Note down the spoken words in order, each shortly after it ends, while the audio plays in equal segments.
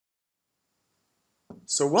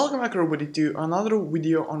So welcome back everybody to another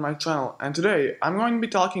video on my channel, and today I'm going to be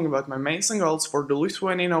talking about my mains and goals for the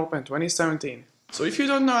Lithuanian Open 2017. So if you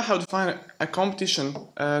don't know how to find a competition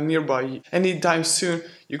nearby anytime soon,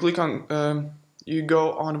 you click on you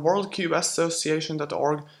go on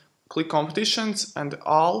worldcubeassociation.org, click competitions and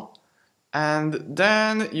all, and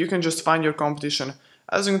then you can just find your competition.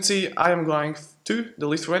 As you can see, I am going to the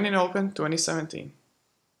Lithuanian Open 2017,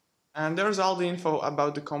 and there's all the info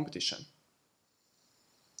about the competition.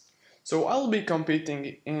 So I'll be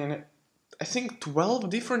competing in, I think, 12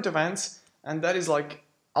 different events, and that is like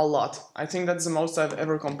a lot. I think that's the most I've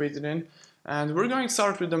ever competed in. And we're going to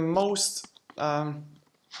start with the most, with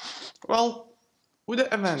the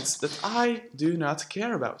events that I do not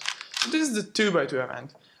care about. So this is the 2x2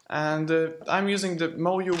 event, and I'm using the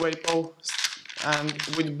Moyu Wapo and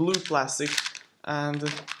with blue plastic, and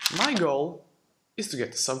my goal is to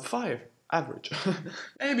get sub 5 average.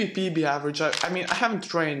 Maybe PB average. I mean, I haven't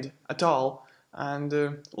trained at all, and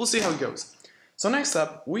we'll see how it goes. So next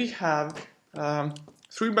up we have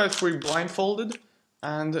 3x3 blindfolded,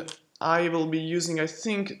 and I will be using, I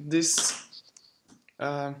think, this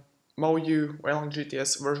Moyu Wayland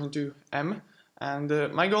GTS version 2 M, and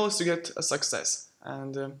my goal is to get a success.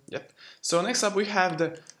 And yep. So next up we have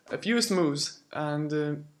the fewest moves,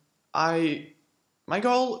 and my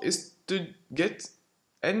goal is to get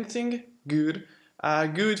anything good.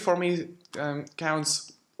 Good for me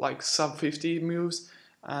counts like sub 50 moves,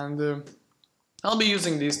 and I'll be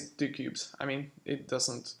using these two cubes. I mean, it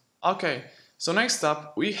doesn't. Okay, so next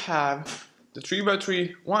up we have the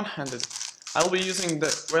 3x3 one-handed. I'll be using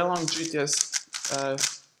the Wayland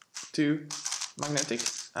GTS 2 magnetic,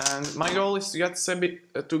 and my goal is to get sub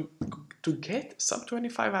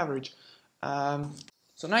 25 average.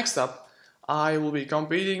 So next up I will be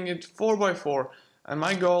competing at 4x4. And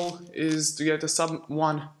my goal is to get a sub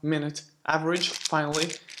 1 minute average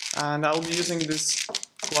finally, and I'll be using this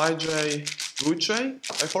YJ Wuche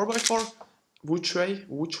 4x4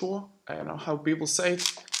 Wucho, I don't know how people say it.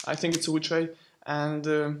 I think it's Wuche, and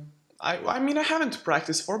I mean, I haven't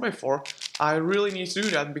practiced 4x4. I really need to do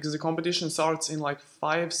that because the competition starts in like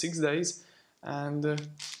 5-6 days. And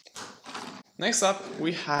next up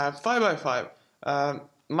we have 5x5.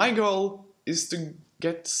 My goal is to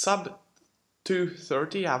get sub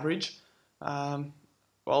 230 average.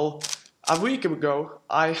 Well, a week ago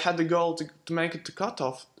I had the goal to make it to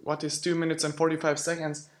cutoff, what is 2 minutes and 45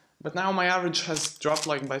 seconds, but now my average has dropped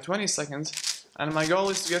like by 20 seconds, and my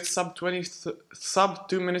goal is to get sub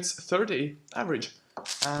 2 minutes 30 average,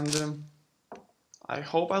 and I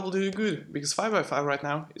hope I will do good, because 5x5 right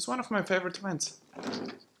now is one of my favorite events.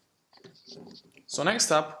 So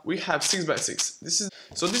next up we have 6x6. This is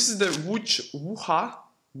the Wuha.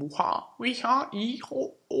 This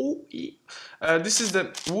is the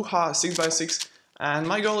Wuha 6x6, and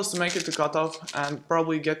my goal is to make it to cutoff and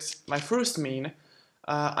probably get my first mean.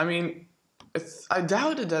 I mean, I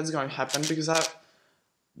doubt that that's going to happen because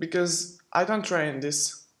I don't train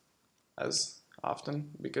this as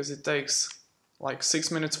often, because it takes like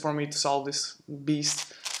 6 minutes for me to solve this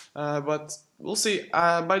beast. But we'll see.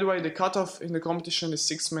 By the way, the cutoff in the competition is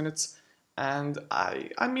 6 minutes, and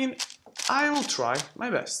I mean, I will try my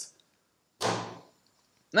best.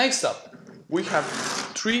 Next up, we have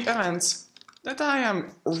 3 events that I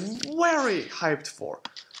am very hyped for.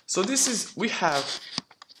 So we have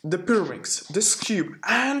the pyramids, this cube,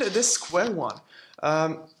 and the square one.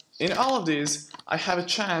 In all of these, I have a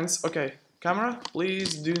chance. Okay, camera,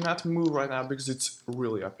 please do not move right now because it's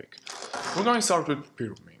really epic. We're going to start with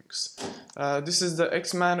pyramids. This is the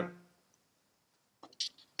X-Man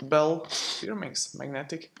Bell Pyramids,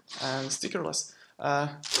 magnetic and stickerless.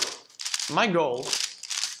 My goal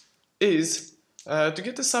is to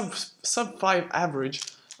get a sub 5 average.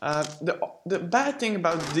 The bad thing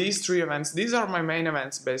about these 3 events, these are my main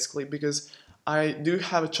events basically, because I do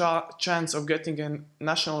have a chance of getting a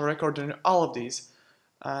national record in all of these.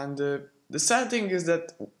 And the sad thing is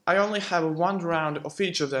that I only have 1 round of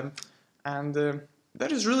each of them, and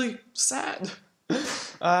that is really sad.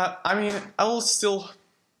 I mean, I will still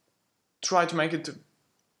try to make it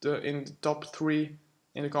in the top 3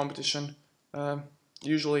 in the competition,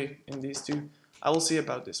 usually in these 2. I will see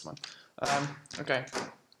about this one. Okay,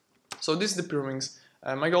 so this is the pyramids.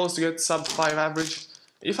 My goal is to get sub 5 average.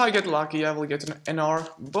 If I get lucky, I will get an NR,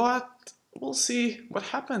 but we'll see what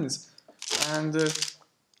happens. And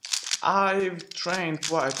I've trained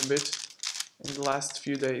quite a bit in the last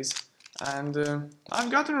few days, and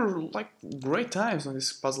I've gotten like great times on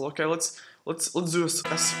this puzzle. Okay, let's do a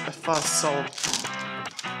fast solve.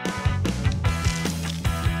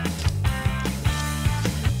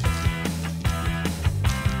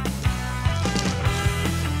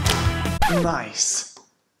 Nice.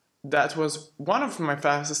 That was one of my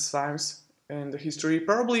fastest times in the history.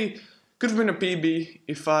 Probably could have been a PB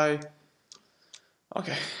if I...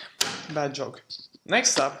 Okay, bad joke.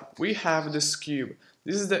 Next up, we have this cube.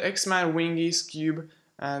 This is the X-Man Wingies cube,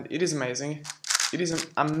 and it is amazing. It is an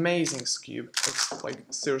amazing cube. It's like,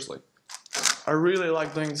 seriously. I really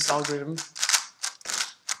like doing this algorithm.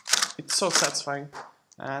 It's so satisfying.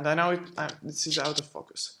 And I know this is out of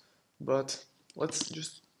focus. But let's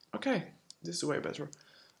just... Okay, this is way better.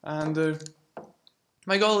 And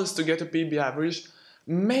my goal is to get a PB average.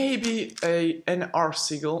 Maybe a NR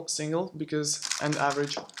single because and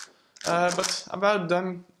average. But about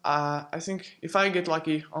done, I think if I get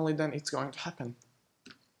lucky, only then it's going to happen.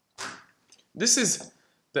 This is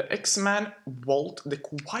the X-Man Volt, the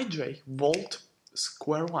YJ Volt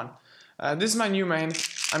Square 1. This is my new main.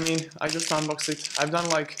 I mean, I just unboxed it. I've done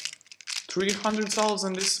like 300 solves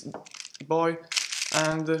on this boy,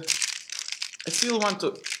 and I still want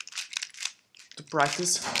to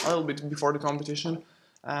practice a little bit before the competition.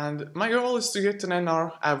 And my goal is to get an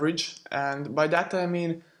NR average, and by that I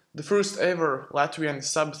mean the first ever Latvian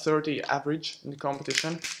sub 30 average in the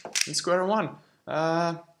competition in Square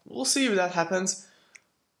 1. We'll see if that happens,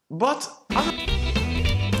 but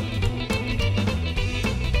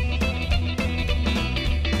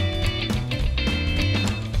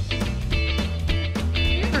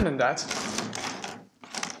other than that,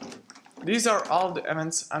 these are all the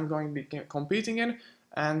events I'm going to be competing in,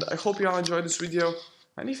 and I hope you all enjoyed this video,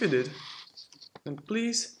 and if you did, then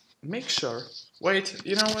please make sure... Wait,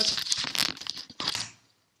 you know what?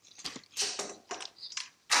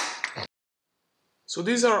 So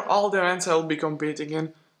these are all the events I'll be competing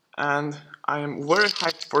in, and I am very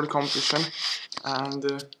hyped for the competition. And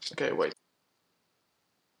okay, wait.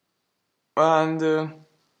 And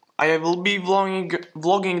I will be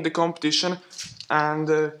vlogging the competition. And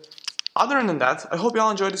other than that, I hope you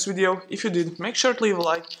all enjoyed this video. If you did, make sure to leave a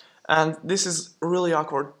like. And this is really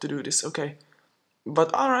awkward to do this, okay?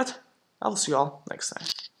 But alright, I'll see you all next time.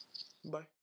 Bye.